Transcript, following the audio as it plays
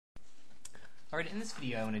Alright, in this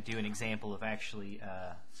video I want to do an example of actually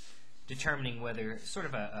determining whether sort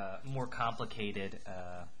of a more complicated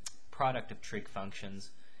product of trig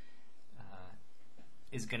functions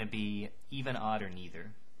is going to be even, odd, or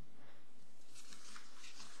neither.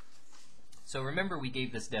 So remember we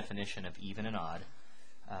gave this definition of even and odd,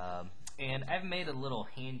 and I've made a little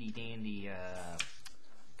handy-dandy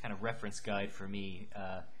kind of reference guide for me,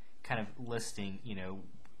 kind of listing,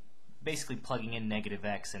 basically plugging in negative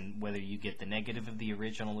x and whether you get the negative of the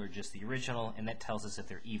original or just the original, and that tells us if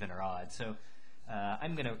they're even or odd. So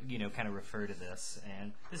I'm going to kind of refer to this,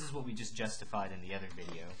 and this is what we just justified in the other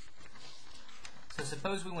video. So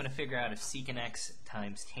suppose we want to figure out if secant x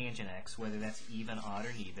times tangent x, whether that's even, odd,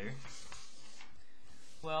 or neither.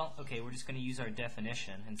 Well, okay, we're just going to use our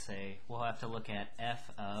definition and say we'll have to look at f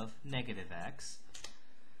of negative x.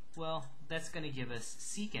 Well, that's going to give us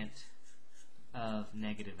secant of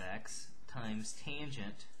negative x times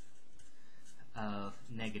tangent of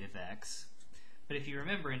negative x. But if you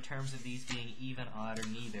remember, in terms of these being even, odd, or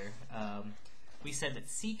neither, we said that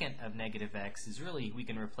secant of negative x is really, we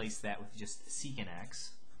can replace that with just secant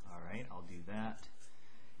x. Alright, I'll do that.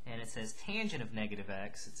 And it says tangent of negative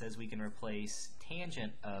x, it says we can replace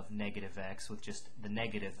tangent of negative x with just the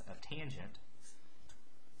negative of tangent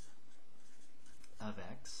of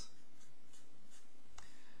x.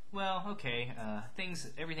 Well, okay,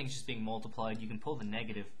 everything's just being multiplied. You can pull the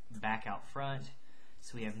negative back out front.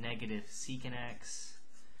 So we have negative secant x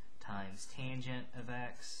times tangent of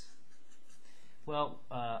x. Well,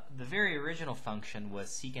 the very original function was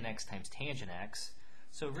secant x times tangent x.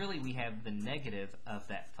 So really we have the negative of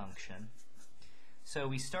that function. So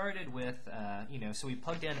we started with, so we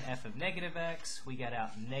plugged in f of negative x. We got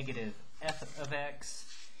out negative f of x.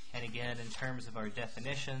 And again, in terms of our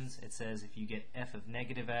definitions, it says if you get f of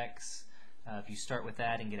negative x, if you start with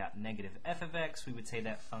that and get out negative f of x, we would say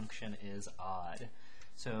that function is odd.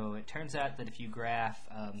 So it turns out that if you graph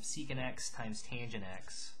secant x times tangent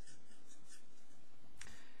x,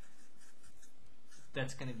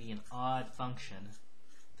 that's going to be an odd function.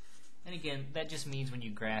 And again, that just means when you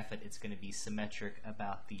graph it, it's going to be symmetric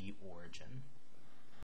about the origin.